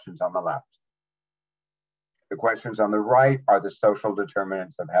on the questions on the left. The questions on the right are the social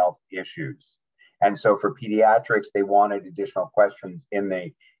determinants of health issues. And so for pediatrics, they wanted additional questions in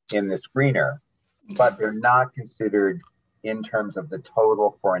the screener, but they're not considered in terms of the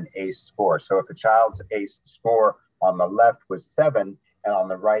total for an ACE score. So if a child's ACE score on the left was 7 and on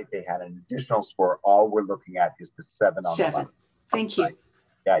the right they had an additional score, all we're looking at is the 7 on the left. Thank you. Right.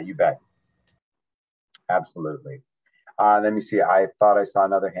 Yeah, you bet. Absolutely. Let me see. I thought I saw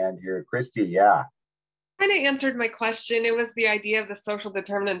another hand here. Christy, yeah. Kind of answered my question. It was the idea of the social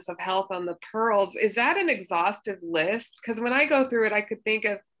determinants of health on the pearls. Is that an exhaustive list? Because when I go through it, I could think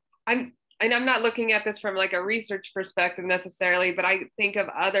of, I'm not looking at this from like a research perspective necessarily, but I think of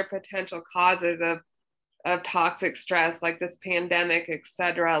other potential causes of toxic stress, like this pandemic, et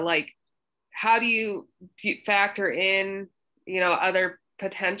cetera. Like, how do you factor in, other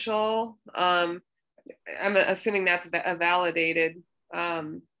potential? I'm assuming that's a validated.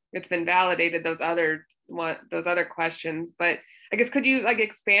 It's been validated, those other questions, but I guess could you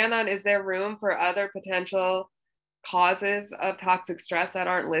expand on, is there room for other potential causes of toxic stress that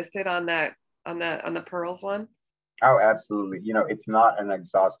aren't listed on the pearls one? Oh, absolutely. It's not an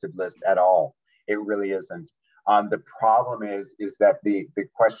exhaustive list at all. It really isn't. The problem is that the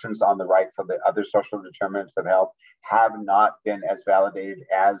questions on the right for the other social determinants of health have not been as validated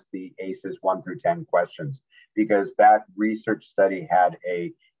as the ACEs 1 through 10 questions, because that research study had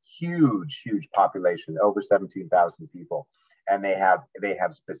a huge population, over 17,000 people, and they have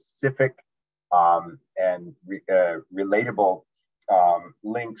specific and relatable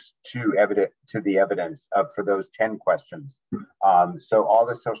links to the evidence for those 10 questions. So all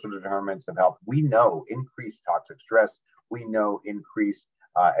the social determinants of health, we know increased toxic stress, we know increased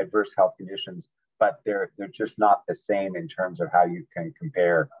adverse health conditions, but they're just not the same in terms of how you can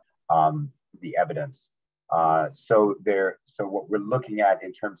compare the evidence. So what we're looking at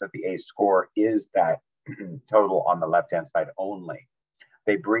in terms of the ACE score is that total on the left-hand side only.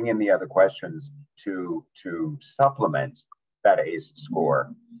 They bring in the other questions to supplement that ACE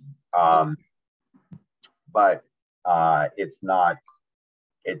score, but it's not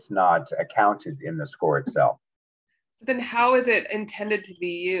accounted in the score itself. Then how is it intended to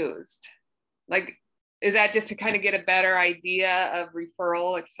be used? Like, is that just to kind of get a better idea of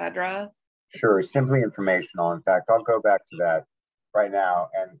referral, et cetera? Sure, simply informational. In fact, I'll go back to that right now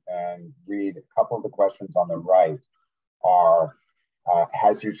and read a couple of the questions on the right are,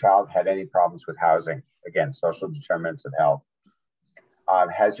 has your child had any problems with housing? Again, social determinants of health.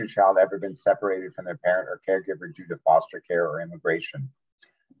 Has your child ever been separated from their parent or caregiver due to foster care or immigration?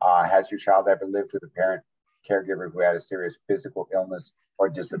 Has your child ever lived with a parent caregiver who had a serious physical illness or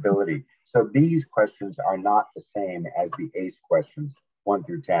disability? So these questions are not the same as the ACE questions 1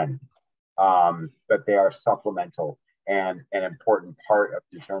 through 10, but they are supplemental and an important part of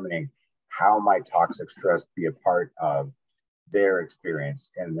determining how might toxic stress be a part of their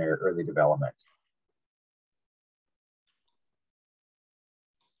experience in their early development.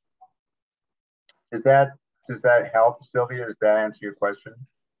 Does that help, Sylvia? Does that answer your question?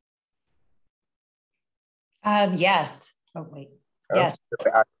 Yes. Oh, wait. Oh, yes.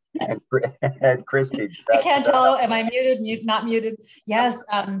 And Christy. I can't tell. Am I muted? Not muted? Yes.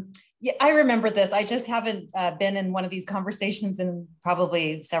 Yeah, I remember this. I just haven't been in one of these conversations in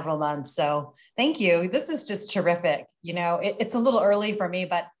probably several months. So thank you. This is just terrific. It's a little early for me,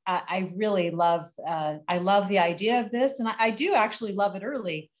 but I really love, I love the idea of this. And I do actually love it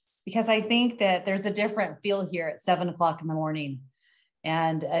early. because I think that there's a different feel here at 7 o'clock in the morning,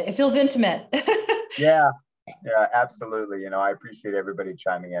 and it feels intimate. Yeah, absolutely. I appreciate everybody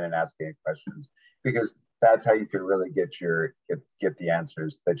chiming in and asking questions, because that's how you can really get the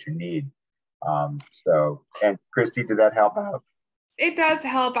answers that you need. And Christy, did that help out? It does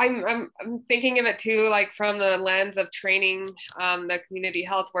help. I'm thinking of it too, like from the lens of training the community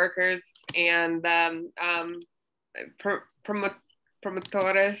health workers and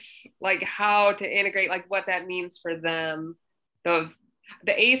promotores, like how to integrate, like what that means for them. The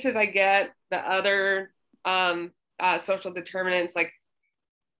ACEs I get, the other social determinants, like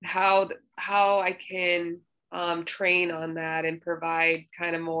how I can train on that and provide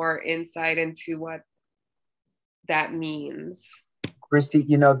kind of more insight into what that means. Christy,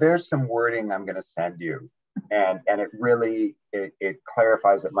 there's some wording I'm going to send you, and it really it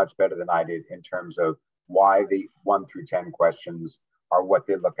clarifies it much better than I did in terms of why the 1 through 10 questions are what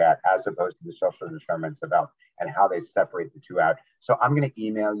they look at, as opposed to the social determinants about and how they separate the two out. So I'm going to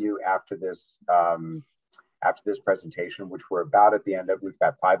email you after this presentation, which we're about at the end of. We've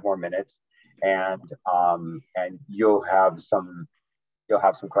got 5 more minutes, and you'll have some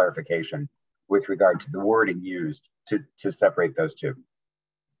clarification with regard to the wording used to separate those two.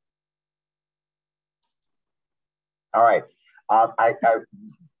 All right,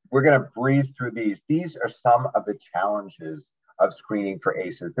 we're going to breeze through these. These are some of the challenges of screening for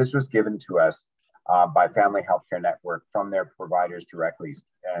ACEs. This was given to us by Family Healthcare Network from their providers directly,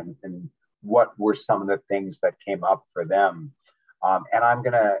 and what were some of the things that came up for them. And I'm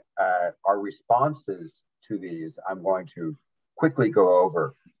going to, our responses to these, I'm going to quickly go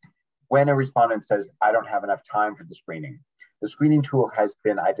over. When a respondent says, I don't have enough time for the screening tool has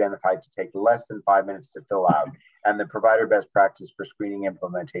been identified to take less than 5 minutes to fill out, and the provider best practice for screening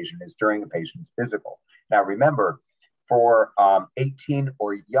implementation is during a patient's physical. Now remember, for 18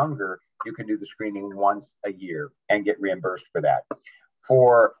 or younger, you can do the screening once a year and get reimbursed for that.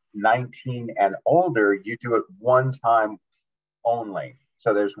 For 19 and older, you do it one time only.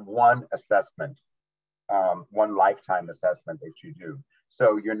 So there's one assessment, one lifetime assessment that you do.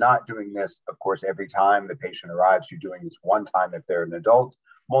 So you're not doing this, of course, every time the patient arrives. You're doing this one time if they're an adult,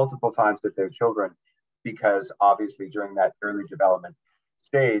 multiple times if they're children, because obviously during that early development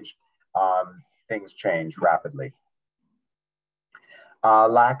stage, things change rapidly.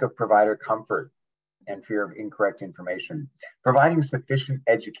 Lack of provider comfort and fear of incorrect information. Providing sufficient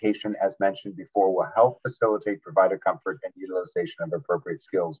education, as mentioned before, will help facilitate provider comfort and utilization of appropriate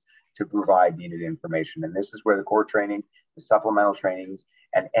skills to provide needed information. And this is where the core training, the supplemental trainings,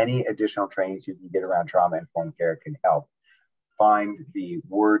 and any additional trainings you can get around trauma-informed care can help find the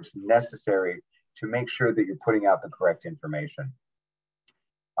words necessary to make sure that you're putting out the correct information.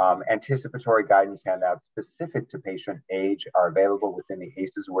 Anticipatory guidance handouts specific to patient age are available within the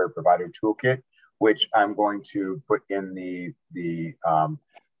ACEs Aware Provider Toolkit, which I'm going to put in the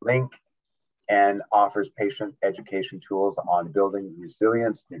link, and offers patient education tools on building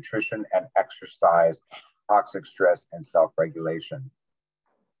resilience, nutrition, and exercise, toxic stress, and self-regulation.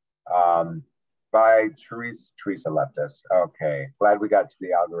 By Teresa left us. Okay, glad we got to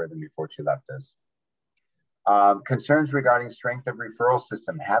the algorithm before she left us. Concerns regarding strength of referral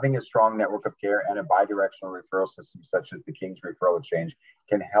system. Having a strong network of care and a bidirectional referral system such as the King's Referral Exchange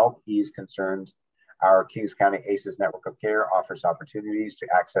can help ease concerns. Our Kings County ACEs network of care offers opportunities to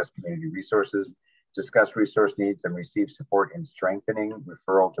access community resources, discuss resource needs, and receive support in strengthening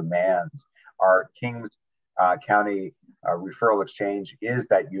referral demands. Our Kings County Referral Exchange is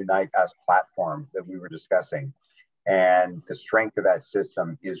that Unite Us platform that we were discussing. And the strength of that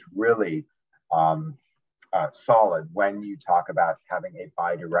system is really solid when you talk about having a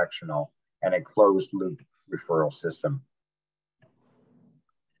bidirectional and a closed loop referral system.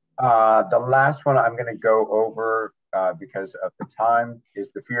 The last one I'm going to go over because of the time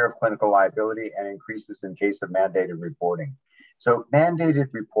is the fear of clinical liability and increases in case of mandated reporting. So mandated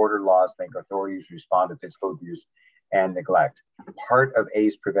reporter laws make authorities respond to physical abuse and neglect. Part of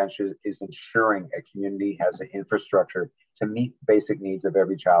ACE prevention is ensuring a community has an infrastructure to meet basic needs of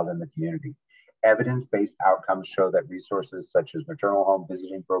every child in the community. Evidence-based outcomes show that resources such as maternal home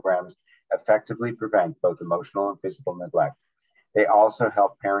visiting programs effectively prevent both emotional and physical neglect. They also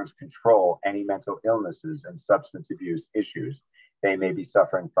help parents control any mental illnesses and substance abuse issues they may be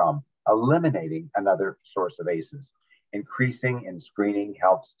suffering from, eliminating another source of ACEs. Increasing in screening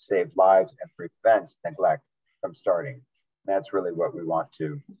helps save lives and prevents neglect from starting. That's really what we want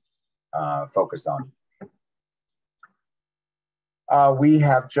to focus on. We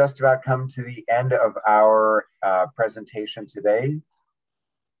have just about come to the end of our presentation today.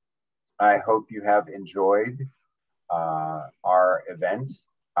 I hope you have enjoyed our event.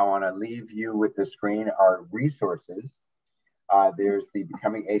 I want to leave you with the screen our resources. There's the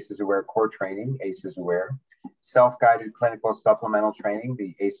Becoming ACEs Aware core training, ACEs Aware, self-guided clinical supplemental training,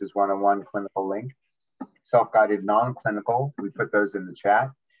 the ACEs 101 clinical link, self-guided non-clinical, we put those in the chat,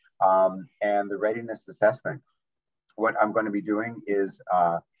 and the readiness assessment. What I'm going to be doing is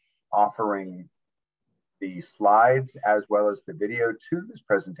offering the slides as well as the video to this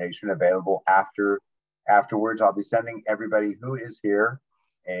presentation available afterwards. I'll be sending everybody who is here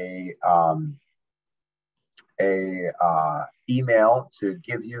a email to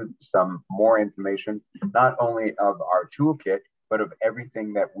give you some more information, not only of our toolkit, but of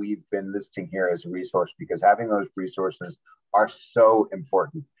everything that we've been listing here as a resource, because having those resources are so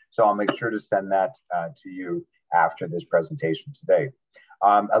important. So I'll make sure to send that to you after this presentation today.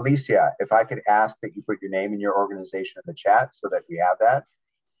 Alicia, if I could ask that you put your name and your organization in the chat so that we have that.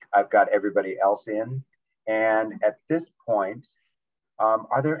 I've got everybody else in. And at this point,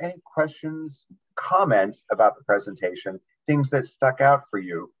 are there any questions, comments about the presentation, things that stuck out for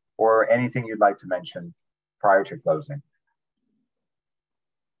you, or anything you'd like to mention prior to closing?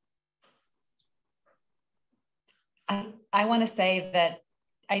 I want to say that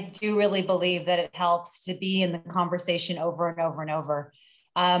I do really believe that it helps to be in the conversation over and over and over.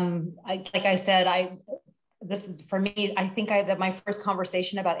 Like I said, this is for me, I think that my first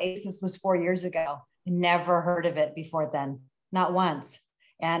conversation about ACEs was 4 years ago. I never heard of it before then, not once.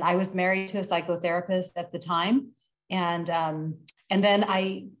 And I was married to a psychotherapist at the time. And then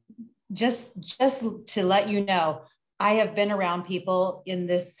I just to let you know, I have been around people in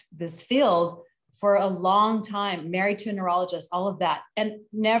this field for a long time, married to a neurologist, all of that, and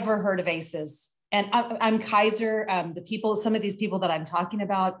never heard of ACEs. And I'm Kaiser. Some of these people that I'm talking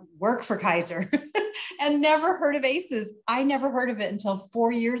about work for Kaiser and never heard of ACEs. I never heard of it until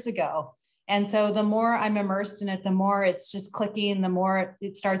 4 years ago. And so the more I'm immersed in it, the more it's just clicking, the more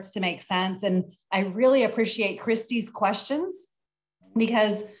it starts to make sense. And I really appreciate Christy's questions,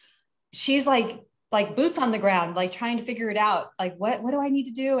 because she's like boots on the ground, like trying to figure it out. Like, what do I need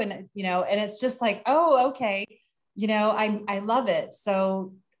to do? And, and it's just like, oh, okay. I love it.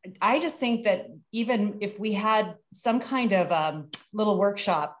 So I just think that even if we had some kind of little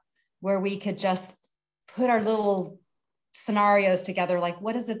workshop where we could just put our little scenarios together, like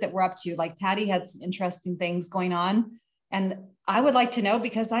what is it that we're up to? Like Patty had some interesting things going on. And I would like to know,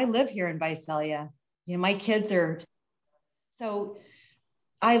 because I live here in Visalia, my kids are, so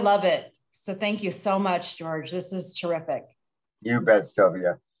I love it. So thank you so much, George. This is terrific. You bet,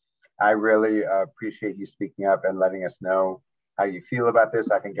 Sylvia. I really appreciate you speaking up and letting us know how you feel about this.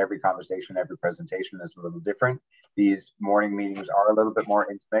 I think every conversation, every presentation is a little different. These morning meetings are a little bit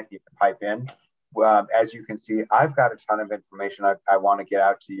more intimate. You can pipe in. As you can see, I've got a ton of information I want to get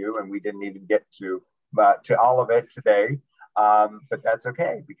out to you, and we didn't even get to all of it today. But that's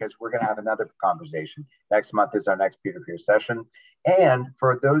okay, because we're going to have another conversation. Next month is our next peer-to-peer session. And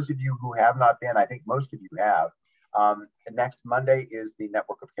for those of you who have not been, I think most of you have, next Monday is the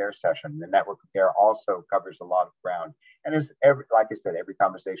Network of Care session. The Network of Care also covers a lot of ground. And like I said, every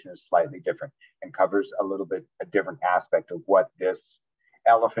conversation is slightly different and covers a little bit a different aspect of what this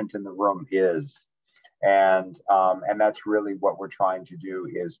elephant in the room is. And that's really what we're trying to do,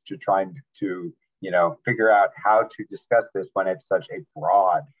 is to try to figure out how to discuss this when it's such a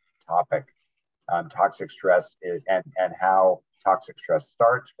broad topic. Toxic stress and how toxic stress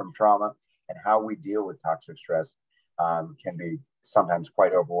starts from trauma, and how we deal with toxic stress can be sometimes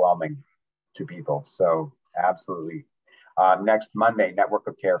quite overwhelming to people. So absolutely. Next Monday, Network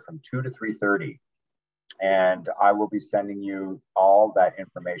of Care from 2 to 3:30. And I will be sending you all that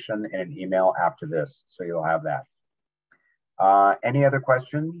information in an email after this, so you'll have that. Any other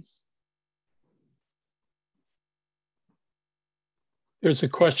questions? There's a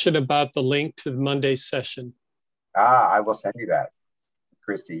question about the link to the Monday session. I will send you that,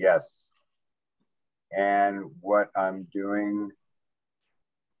 Christy, yes. And what I'm doing,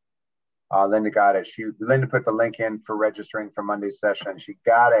 Linda got it. Linda put the link in for registering for Monday's session. She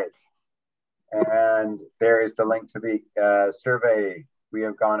got it. And there is the link to the survey. We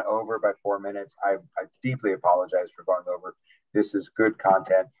have gone over by 4 minutes. I deeply apologize for going over. This is good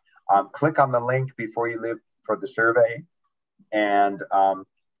content. Click on the link before you leave for the survey. And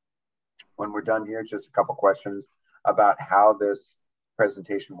when we're done here, just a couple questions about how this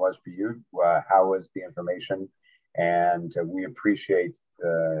presentation was for you. How was the information? And we appreciate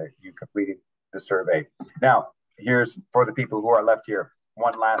you completing the survey. Now, here's for the people who are left here,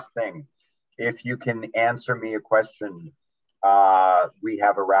 one last thing. If you can answer me a question, we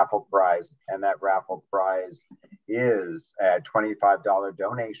have a raffle prize, and that raffle prize is a $25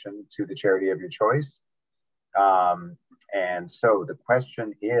 donation to the charity of your choice. And so the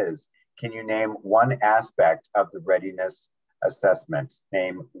question is, can you name one aspect of the readiness assessment?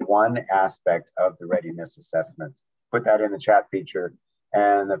 Name one aspect of the readiness assessment. Put that in the chat feature.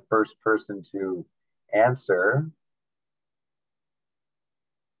 And the first person to answer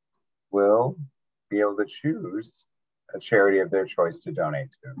will be able to choose a charity of their choice to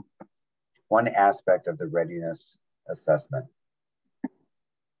donate to. One aspect of the readiness assessment.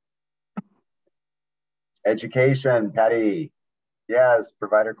 Education, Patty. Yes,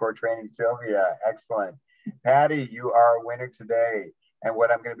 provider core training, Sylvia. Excellent. Patty, you are a winner today. And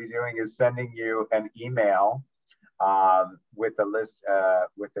what I'm going to be doing is sending you an email with a list,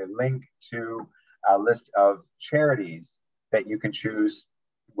 with a link to a list of charities that you can choose.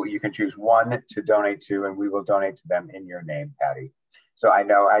 Well, you can choose one to donate to, and we will donate to them in your name, Patty. So I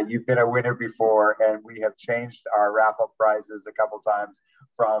know you've been a winner before, and we have changed our raffle prizes a couple times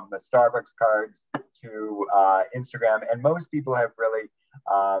from the Starbucks cards to Instagram, and most people have really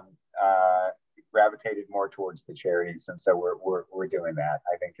gravitated more towards the charities, and so we're doing that.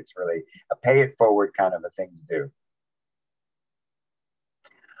 I think it's really a pay it forward kind of a thing to do.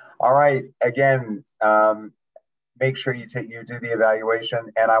 All right, again, make sure you do the evaluation,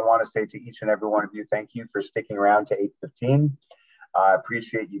 and I want to say to each and every one of you, thank you for sticking around to 8:15. I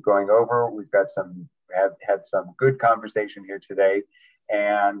appreciate you going over. We've got had some good conversation here today,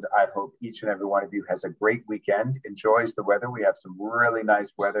 and I hope each and every one of you has a great weekend, enjoys the weather. We have some really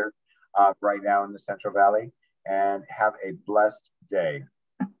nice weather right now in the Central Valley, and have a blessed day.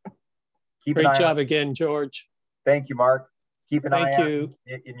 Great job again, George. Thank you, Mark. Keep an eye out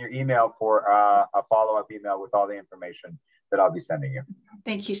in your email for a follow-up email with all the information that I'll be sending you.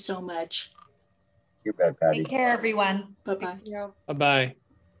 Thank you so much. You bet, Patty. Take care, everyone. Bye-bye. Bye-bye.